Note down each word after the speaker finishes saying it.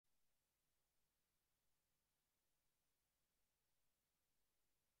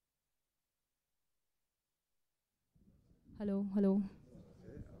Hello, hello,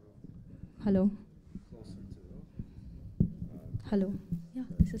 hello, hello. Yeah,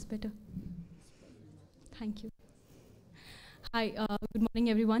 this is better. Thank you. Hi, good morning,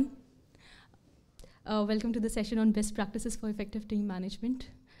 everyone. Welcome to the session on best practices for effective team management.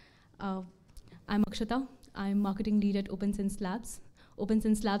 Uh, I'm Akshata. I'm marketing lead at OpenSense Labs.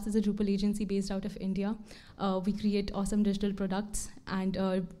 OpenSense Labs is a Drupal agency based out of India. We create awesome digital products and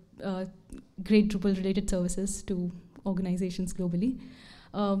great Drupal-related services to organizations globally.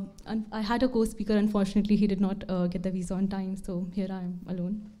 And I had a co-speaker. Unfortunately, he did not get the visa on time, so here I am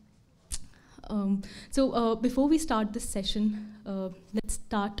alone. Before we start this session, let's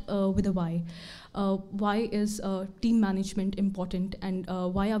start with a why. Why is team management important, and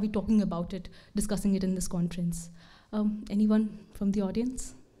why are we talking about it, discussing it in this conference? Anyone from the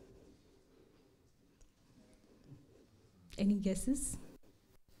audience? Any guesses?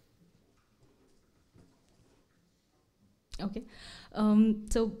 Okay.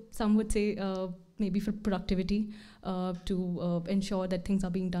 So some would say maybe for productivity, to ensure that things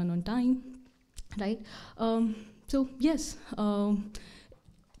are being done on time, right? So yes,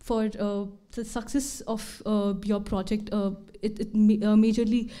 for the success of your project, it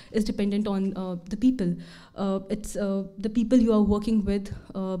majorly is dependent on the people. It's the people you are working with.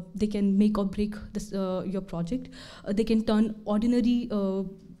 They can make or break this, your project. They can turn ordinary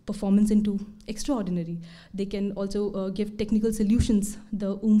performance into extraordinary. They can also give technical solutions,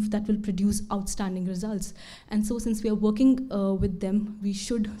 the oomph that will produce outstanding results. And so since we are working with them, we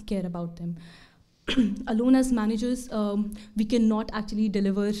should care about them. Alone as managers, we cannot actually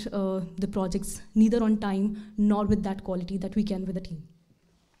deliver the projects neither on time nor with that quality that we can with a team.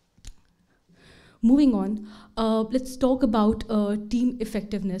 Moving on, let's talk about team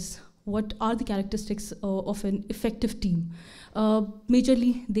effectiveness. What are the characteristics of an effective team?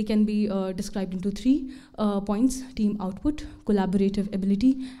 Majorly, they can be described into three points: team output, collaborative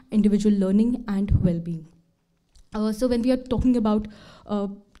ability, individual learning, and well-being. So when we are talking about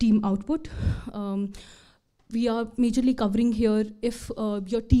team output, we are majorly covering here if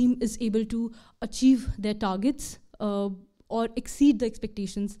your team is able to achieve their targets or exceed the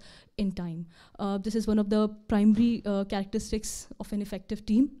expectations in time. This is one of the primary characteristics of an effective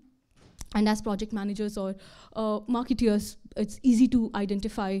team. And as project managers or marketeers, it's easy to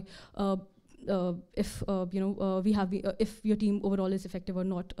identify if if your team overall is effective or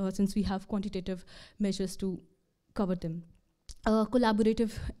not, since we have quantitative measures to cover them.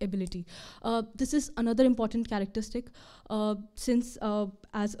 Collaborative ability. This is another important characteristic, since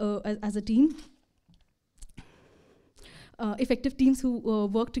as a team, effective teams who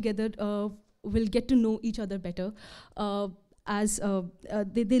work together will get to know each other better. As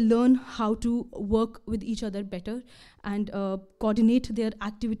they learn how to work with each other better and coordinate their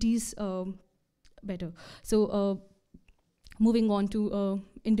activities better. So moving on to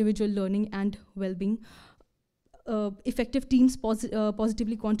individual learning and well-being. Effective teams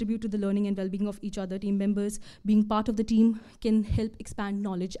positively contribute to the learning and well-being of each other. Team members being part of the team can help expand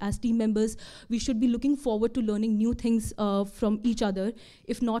knowledge. As team members, we should be looking forward to learning new things from each other,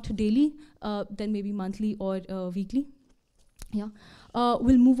 if not daily, then maybe monthly or weekly. Yeah,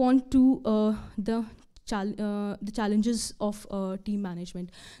 we'll move on to the challenges of team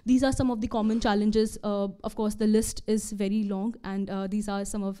management. These are some of the common challenges. Of course, the list is very long, and these are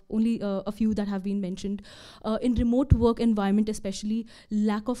some of only a few that have been mentioned. In remote work environment especially,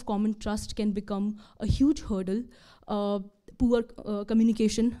 lack of common trust can become a huge hurdle. Poor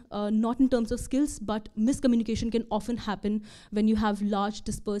communication, not in terms of skills, but miscommunication can often happen when you have large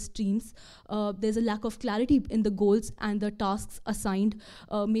dispersed teams. There's a lack of clarity in the goals and the tasks assigned.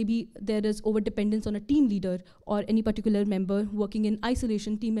 Maybe there is overdependence on a team leader or any particular member working in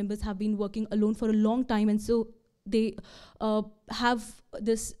isolation. Team members have been working alone for a long time, and so they have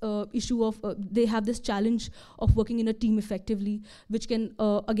this issue of, they have this challenge of working in a team effectively, which can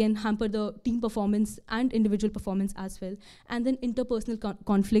again hamper the team performance and individual performance as well. And then interpersonal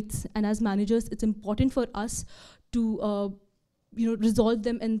conflicts, and as managers, it's important for us to resolve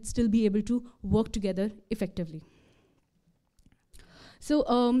them and still be able to work together effectively.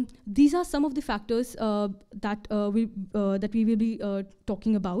 So these are some of the factors that we will be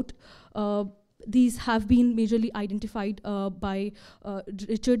talking about. These have been majorly identified by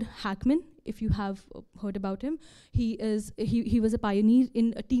Richard Hackman. If you have heard about him, he was a pioneer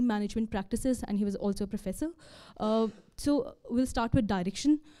in team management practices, and he was also a professor. So we'll start with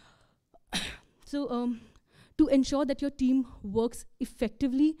direction. So to ensure that your team works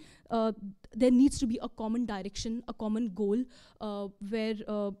effectively, there needs to be a common direction, a common goal, where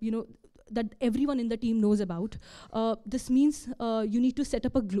that everyone in the team knows about. This means you need to set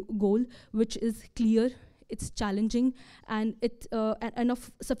up a goal which is clear, it's challenging, and and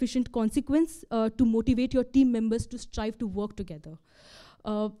of sufficient consequence to motivate your team members to strive to work together.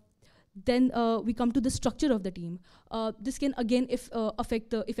 Then we come to the structure of the team. This can again affect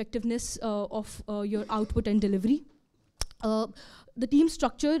the effectiveness of your output and delivery. The team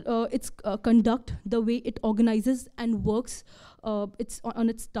structure, its conduct, the way it organizes and works, on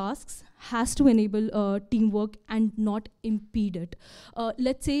its tasks, has to enable teamwork and not impede it.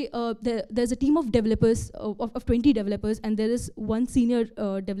 Let's say there's a team of developers, of 20 developers, and there is one senior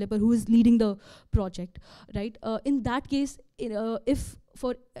developer who is leading the project, right? In that case, if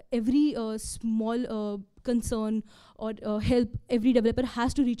for every small concern or help, every developer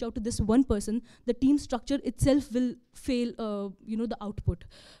has to reach out to this one person, the team structure itself will fail, the output.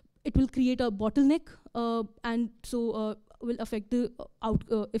 It will create a bottleneck, and so will affect the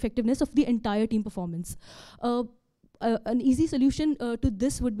effectiveness of the entire team performance. An easy solution to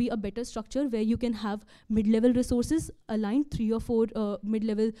this would be a better structure where you can have mid-level resources aligned, 3 or 4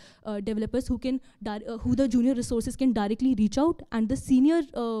 mid-level developers who the junior resources can directly reach out, and the senior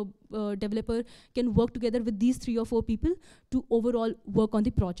developer can work together with these 3 or 4 people to overall work on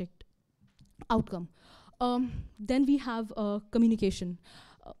the project outcome. Then we have communication.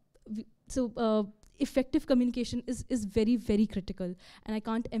 Effective communication is very, very critical, and I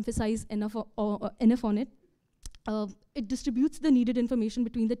can't emphasize enough on it. It distributes the needed information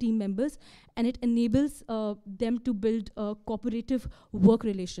between the team members, and it enables them to build a cooperative work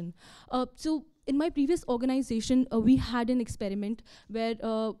relation. So in my previous organization, we had an experiment where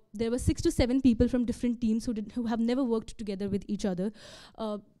there were 6 to 7 people from different teams who have never worked together with each other.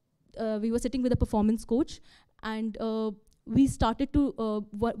 We were sitting with a performance coach, and we started to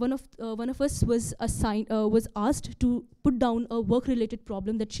one of us was asked to put down a work-related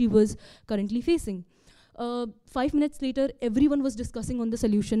problem that she was currently facing. 5 minutes later, everyone was discussing on the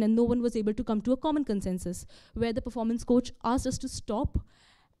solution, and no one was able to come to a common consensus, where the performance coach asked us to stop,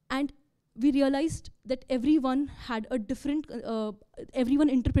 and we realized that everyone had a different, everyone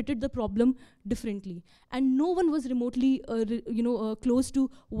interpreted the problem differently, and no one was remotely close to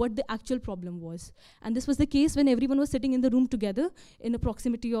what the actual problem was. And this was the case when everyone was sitting in the room together in a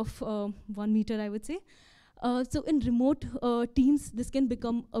proximity of 1 meter, I would say. So in remote teams, this can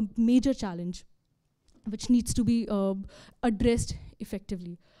become a major challenge, which needs to be addressed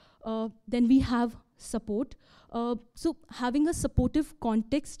effectively. Then we have support. So having a supportive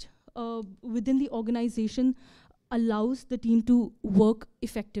context within the organization allows the team to work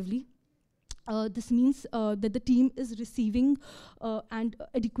effectively. This means that the team is receiving and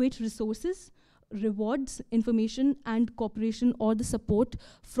adequate resources, rewards, information, and cooperation or the support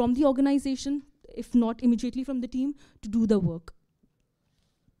from the organization, if not immediately from the team, to do the work.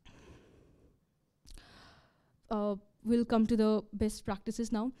 We'll come to the best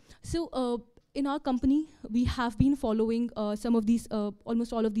practices now. So in our company, we have been following some of these,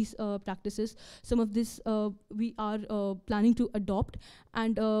 almost all of these practices. Some of this we are planning to adopt,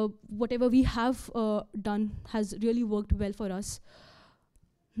 and whatever we have done has really worked well for us.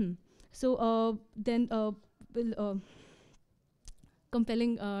 So then we'll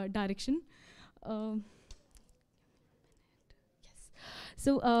compelling direction. Yes.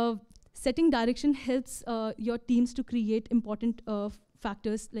 So setting direction helps your teams to create important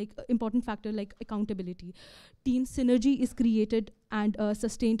important factor like accountability. Team synergy is created and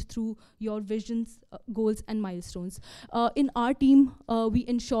sustained through your visions, goals, and milestones. In our team, we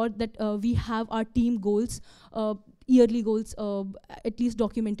ensure that we have our team goals, yearly goals, at least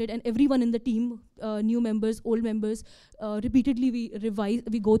documented, and everyone in the team, new members, old members, repeatedly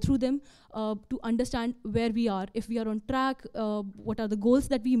we go through them to understand where we are, if we are on track, what are the goals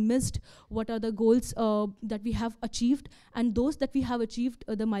that we missed, what are the goals that we have achieved, and those that we have achieved,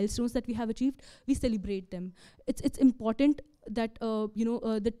 the milestones that we have achieved, we celebrate them. It's important that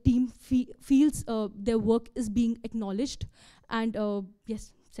the team feels their work is being acknowledged and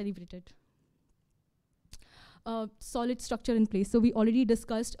yes, celebrated. Solid structure in place. So we already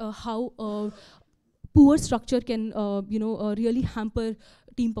discussed how poor structure can really hamper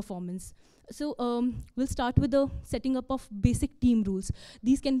team performance. So we'll start with the setting up of basic team rules.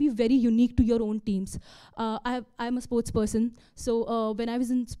 These can be very unique to your own teams. I'm a sports person, so when I was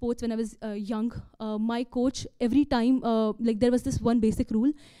in sports, when I was young, my coach, every time, there was this one basic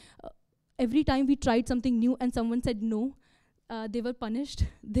rule. Every time we tried something new and someone said no, they were punished.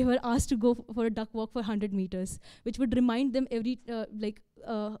 They were asked to go for a duck walk for 100 meters, which would remind them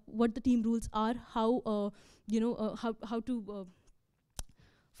what the team rules are, how how to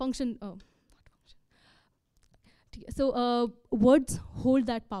function. So words hold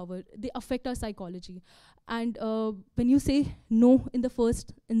that power. They affect our psychology. And when you say no in the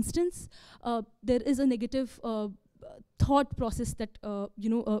first instance, there is a negative thought process that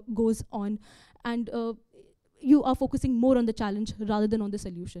goes on, and you are focusing more on the challenge rather than on the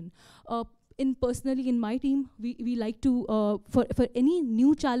solution. Personally in my team, we like to for any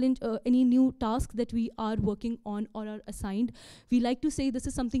new challenge, any new task that we are working on or are assigned, we like to say this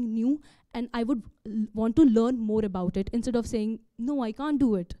is something new, and I would want to learn more about it, instead of saying no, I can't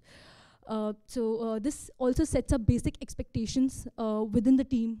do it. This also sets up basic expectations within the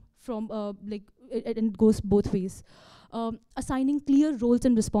team from and it goes both ways. Assigning clear roles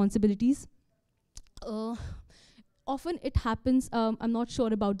and responsibilities. Uh, Often it happens, I'm not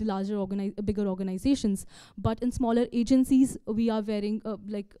sure about the bigger organizations, but in smaller agencies, we are wearing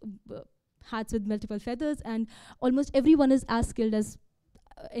hats with multiple feathers, and almost everyone is as skilled as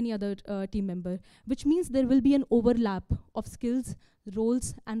any other team member, which means there will be an overlap of skills,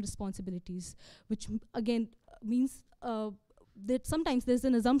 roles, and responsibilities, which again means that sometimes there's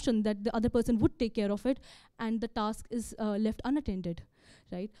an assumption that the other person would take care of it, and the task is left unattended,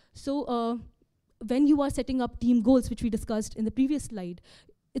 right? So when you are setting up team goals, which we discussed in the previous slide,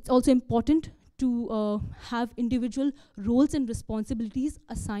 it's also important to have individual roles and responsibilities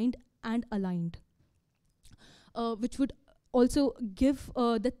assigned and aligned, which would also give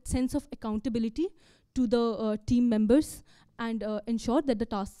that sense of accountability to the team members and ensure that the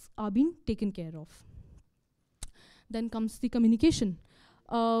tasks are being taken care of. Then comes the communication.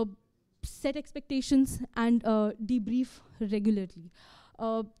 Set expectations and debrief regularly.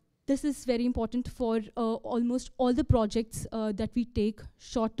 This is very important for almost all the projects that we take,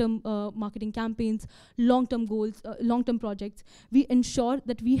 short-term marketing campaigns, long-term goals, long-term projects. We ensure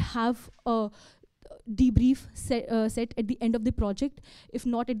that we have a debrief set at the end of the project. If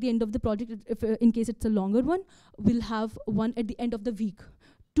not at the end of the project, if in case it's a longer one, we'll have one at the end of the week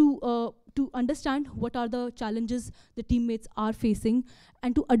to understand what are the challenges the teammates are facing,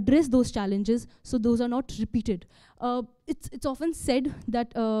 and to address those challenges so those are not repeated. It's often said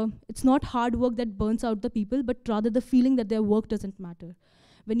that it's not hard work that burns out the people, but rather the feeling that their work doesn't matter.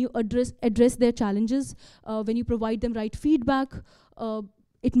 When you address their challenges, when you provide them right feedback,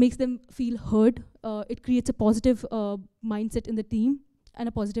 it makes them feel heard. It creates a positive mindset in the team and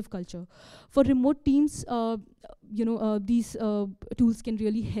a positive culture. For remote teams, these tools can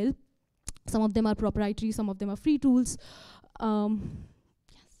really help. Some of them are proprietary, some of them are free tools.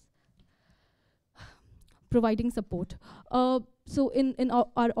 Yes. Providing support. So in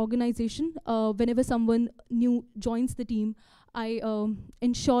our organization, whenever someone new joins the team, I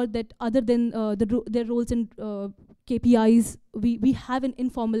ensure that other than their roles and KPIs, we have an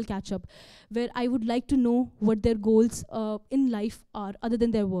informal catch-up where I would like to know what their goals in life are other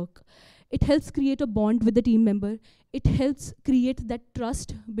than their work. It helps create a bond with the team member. It helps create that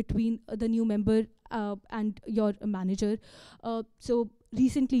trust between the new member and your manager. So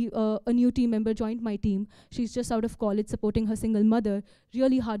recently, a new team member joined my team. She's just out of college, supporting her single mother,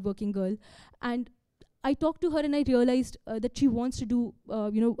 really hardworking girl. And I talked to her and I realized that she wants to do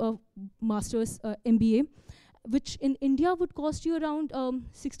a master's MBA, which in India would cost you around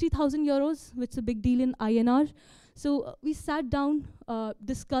 60,000 euros, which is a big deal in INR. So we sat down,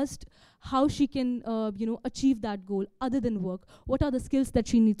 discussed how she can achieve that goal other than work. What are the skills that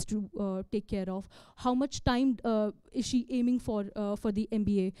she needs to take care of? How much time is she aiming for the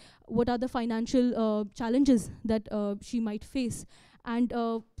MBA? What are the financial challenges that she might face? And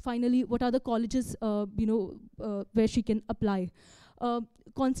finally, what are the colleges where she can apply?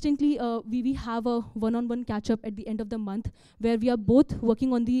 Constantly, we have a one-on-one catch-up at the end of the month where we are both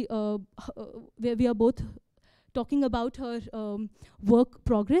working on the where we are both talking about her work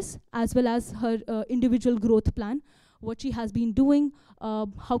progress as well as her individual growth plan, what she has been doing,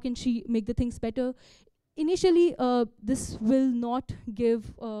 how can she make the things better. Initially, this will not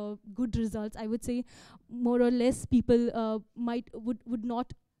give good results. I would say more or less people would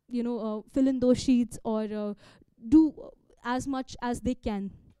not fill in those sheets or do as much as they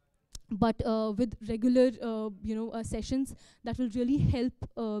can. But with regular sessions, that will really help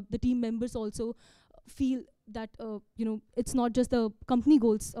the team members also feel that it's not just the company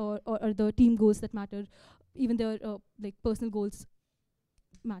goals or the team goals that matter, even their personal goals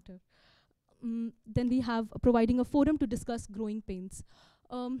matter. Then we have providing a forum to discuss growing pains.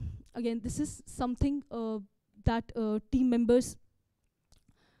 Again, this is something that team members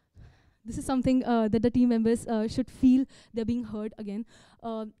should feel they're being heard again.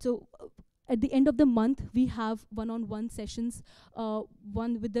 So at the end of the month, we have one-on-one sessions,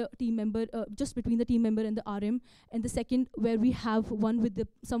 one with the team member, just between the team member and the RM, and the second where we have one with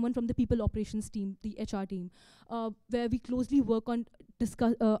someone from the people operations team, the HR team, where we closely work on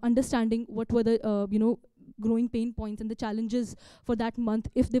understanding what were the growing pain points and the challenges for that month,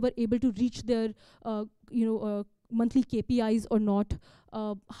 if they were able to reach their monthly KPIs or not,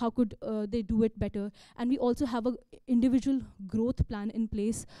 how could they do it better. And we also have a individual growth plan in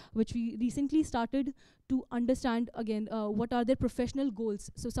place, which we recently started to understand again what are their professional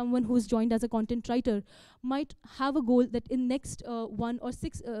goals. So someone who's joined as a content writer might have a goal that in next 1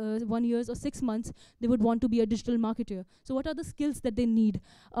 years or 6 months they would want to be a digital marketer. So what are the skills that they need?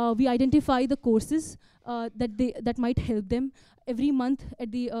 We identify the courses that might help them. Every month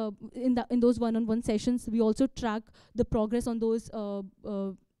at the in those one-on-one sessions, we also track the progress on those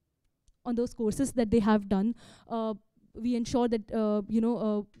courses that they have done. We ensure that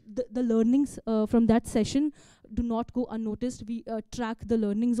the learnings from that session do not go unnoticed. We track the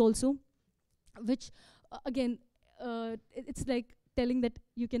learnings also, which again, it's like telling that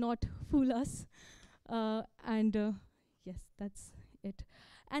you cannot fool us. Yes, that's it.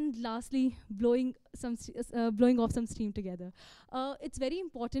 And lastly, blowing off some steam together. It's very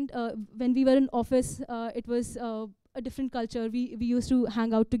important. When we were in office, it was a different culture. We used to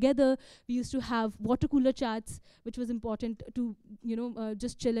hang out together. We used to have water cooler chats, which was important to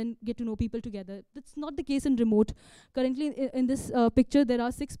just chill and get to know people together. That's not the case in remote. Currently, in this picture, there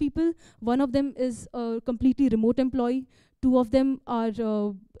are 6 people. One of them is a completely remote employee. 2 of them are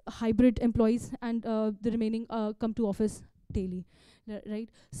hybrid employees, and the remaining come to office daily. Right?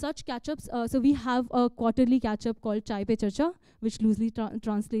 Such catch-ups, so we have a quarterly catch-up called Chai Pe Charcha, which loosely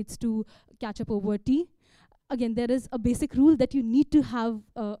translates to catch-up over tea. Again, there is a basic rule that you need to have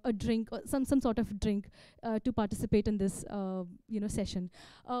a drink, or some sort of drink, to participate in this session.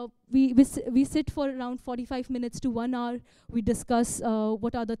 We sit for around 45 minutes to 1 hour. We discuss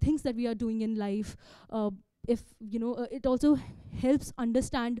what are the things that we are doing in life. It also helps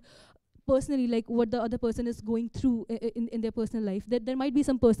understand personally, like what the other person is going through in their personal life. There might be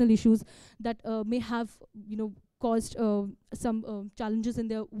some personal issues that may have caused some challenges in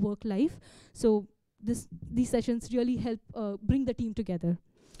their work life. So these sessions really help bring the team together.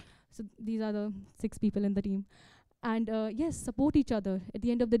 So these are the 6 people in the team. And yes, support each other. At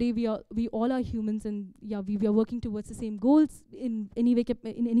the end of the day, we all are humans, and yeah, we are working towards the same goals in any way,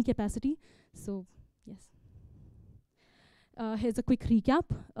 in any capacity. So yes. Here's a quick recap.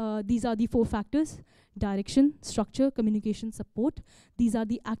 These are the 4 factors: direction, structure, communication, support. These are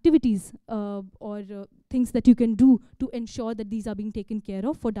the activities or things that you can do to ensure that these are being taken care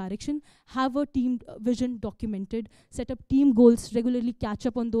of. For direction, have a team vision documented, set up team goals, regularly catch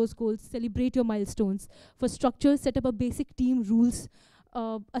up on those goals, celebrate your milestones. For structure, set up a basic team rules,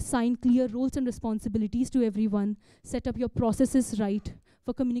 assign clear roles and responsibilities to everyone, set up your processes right.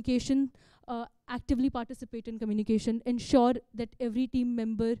 For communication, actively participate in communication, ensure that every team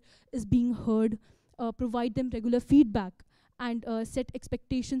member is being heard, provide them regular feedback, and set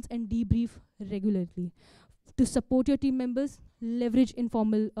expectations and debrief regularly. To support your team members, leverage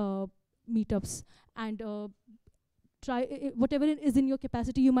informal meetups, and try whatever it is in your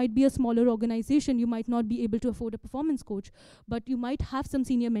capacity. You might be a smaller organization, you might not be able to afford a performance coach, but you might have some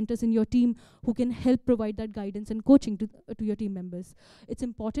senior mentors in your team who can help provide that guidance and coaching to your team members. It's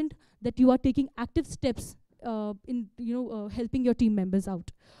important that you are taking active steps in helping your team members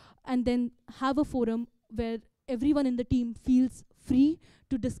out. And then have a forum where everyone in the team feels free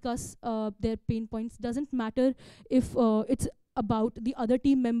to discuss their pain points. Doesn't matter if it's about the other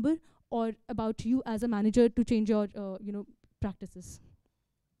team member or about you as a manager to change your practices.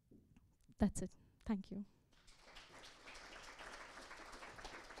 That's it. Thank you.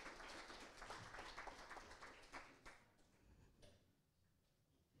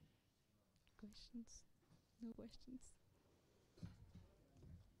 Questions? No questions?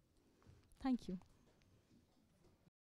 Thank you.